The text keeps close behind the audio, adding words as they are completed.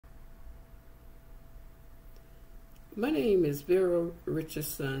My name is Vera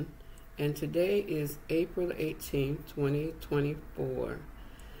Richardson, and today is April 18th, 2024.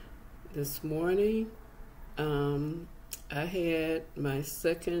 This morning, I had my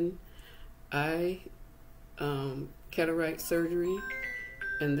second eye cataract surgery,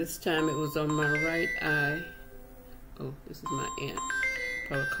 and this time it was on my right eye. Oh, this is my aunt.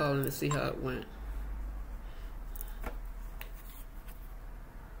 Probably calling to see how it went.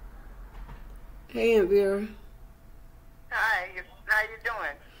 Hey, Aunt Vera. Hi, how you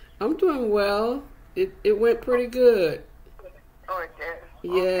doing? I'm doing well. It went pretty good. Oh, it did?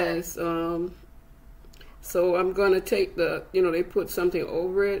 Yes. Okay. So I'm gonna take they put something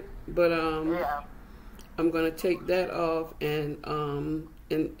over it, but Yeah. I'm gonna take that off, and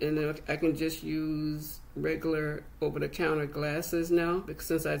then I can just use regular over-the-counter glasses now, because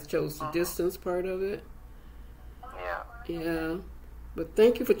since I chose the distance part of it. Yeah. Yeah. But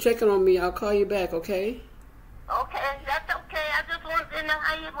thank you for checking on me. I'll call you back, okay? Okay, that's okay. I just wanted to know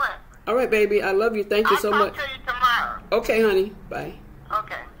how you went. All right, baby. I love you. Thank you so much. I'll talk to you tomorrow. Okay, honey. Bye.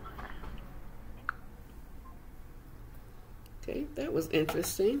 Okay. Okay, that was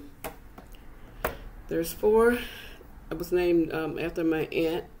interesting. There's 4. I was named after my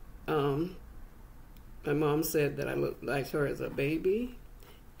aunt. My mom said that I looked like her as a baby.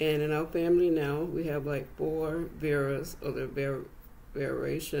 And in our family now, we have like 4 Veras, or the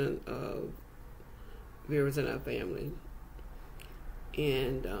variation of Veras in our family.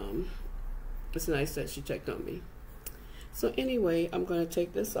 And it's nice that she checked on me. So anyway, I'm going to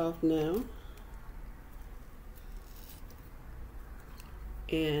take this off now.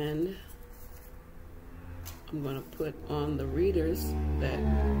 And I'm going to put on the readers that,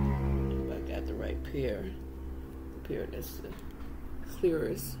 if I got the right pair, the pair that's the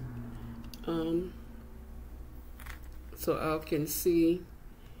clearest. So I can see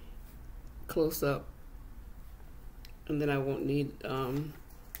close up, and then I won't need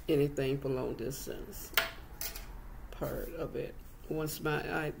anything for long distance part of it once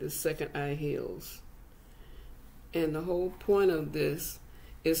the second eye heals. And the whole point of this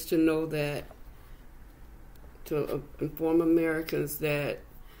is to know that, to inform Americans that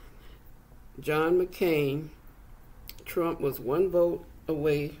John McCain, Trump was 1 vote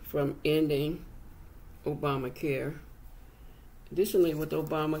away from ending ObamaCare. Additionally, with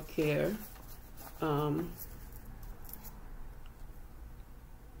ObamaCare,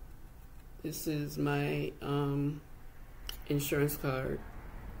 this is my insurance card,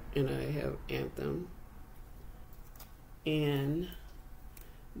 and I have Anthem. And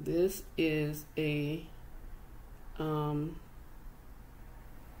this is a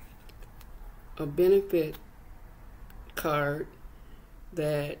benefit card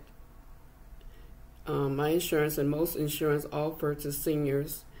that my insurance and most insurance offer to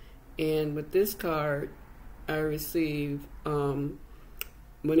seniors. And with this card, I receive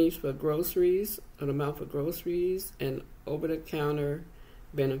money for groceries, an amount for groceries, and over-the-counter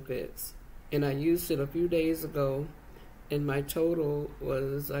benefits. And I used it a few days ago, and my total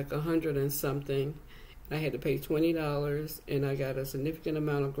was like $100 and something. I had to pay $20, and I got a significant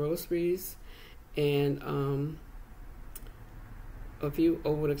amount of groceries and a few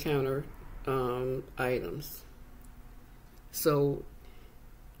over-the-counter items. So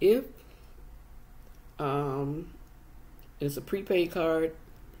if it's a prepaid card,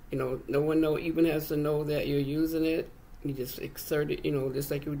 no one even has to know that you're using it. You just insert it,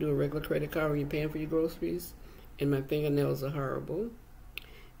 just like you would do a regular credit card when you're paying for your groceries. And my fingernails are horrible.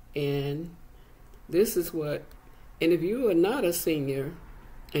 And this is what, and if you are not a senior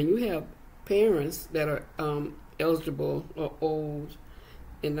and you have parents that are eligible or old,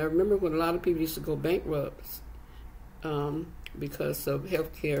 and I remember when a lot of people used to go bankrupt because of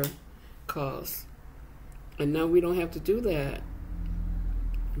health care costs. And now we don't have to do that.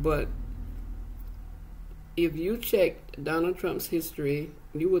 But if you check Donald Trump's history,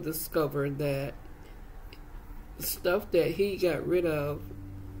 you will discover that the stuff that he got rid of,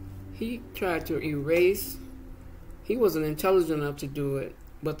 he tried to erase. He wasn't intelligent enough to do it,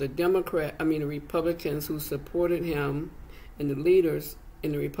 but the the Republicans who supported him and the leaders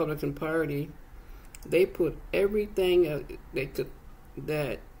in the Republican Party, they put everything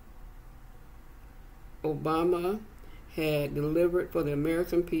that Obama had delivered for the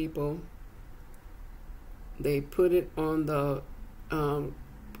American people. They put it on the,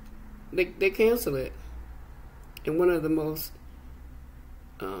 they canceled it. And one of the most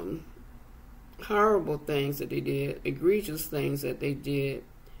horrible things that they did, egregious things that they did,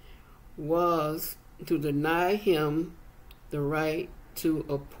 was to deny him the right to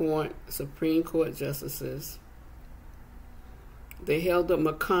appoint Supreme Court justices. They held up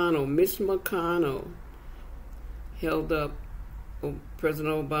Mitch McConnell held up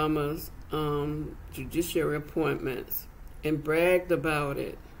President Obama's judiciary appointments and bragged about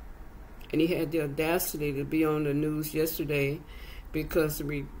it. And he had the audacity to be on the news yesterday because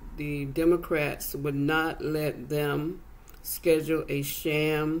the Democrats would not let them schedule a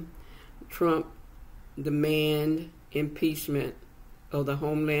sham Trump demand impeachment of the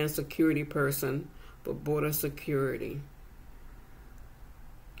Homeland Security person for border security.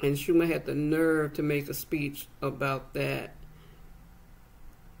 And Schumer had the nerve to make a speech about that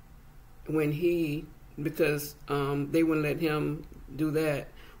because they wouldn't let him do that,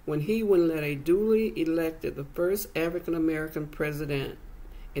 when he wouldn't let a duly elected, the first African American president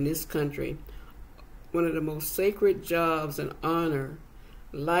in this country, one of the most sacred jobs and honor,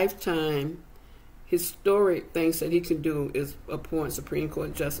 lifetime, historic things that he could do is appoint Supreme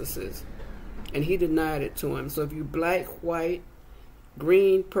Court justices. And he denied it to him. So if you black, white,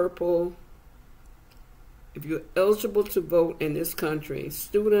 green, purple, if you're eligible to vote in this country,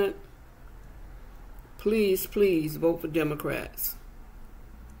 student, please, please vote for Democrats.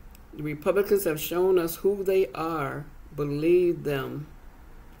 The Republicans have shown us who they are. Believe them.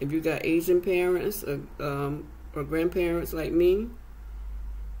 If you got Asian parents or grandparents like me,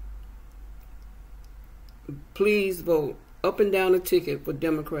 please vote up and down the ticket for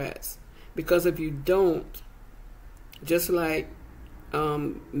Democrats. Because if you don't, just like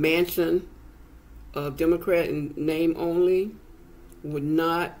Manchin, a Democrat in name only, would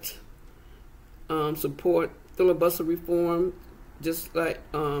not support filibuster reform, just like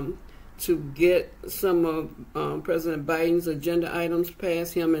to get some of President Biden's agenda items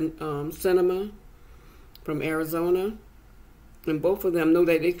past him and Sinema from Arizona. And both of them know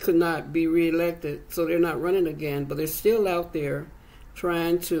that they could not be reelected, so they're not running again. But they're still out there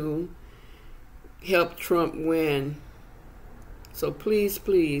trying to help Trump win. So please,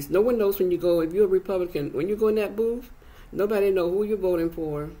 please, no one knows when you go, if you're a Republican, when you go in that booth, nobody knows who you're voting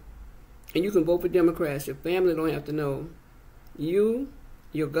for. And you can vote for Democrats. Your family don't have to know. You,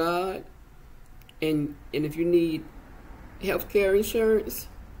 your God, and if you need health care insurance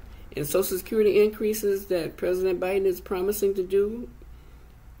and Social Security increases that President Biden is promising to do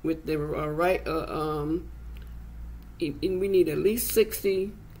with the we need at least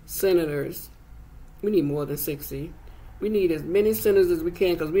 60 senators. We need more than 60. We need as many senators as we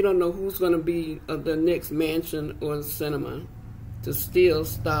can because we don't know who's going to be the next Manchin or Sinema to still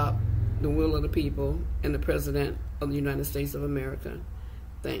stop the will of the people and the President of the United States of America.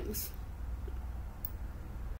 Thanks.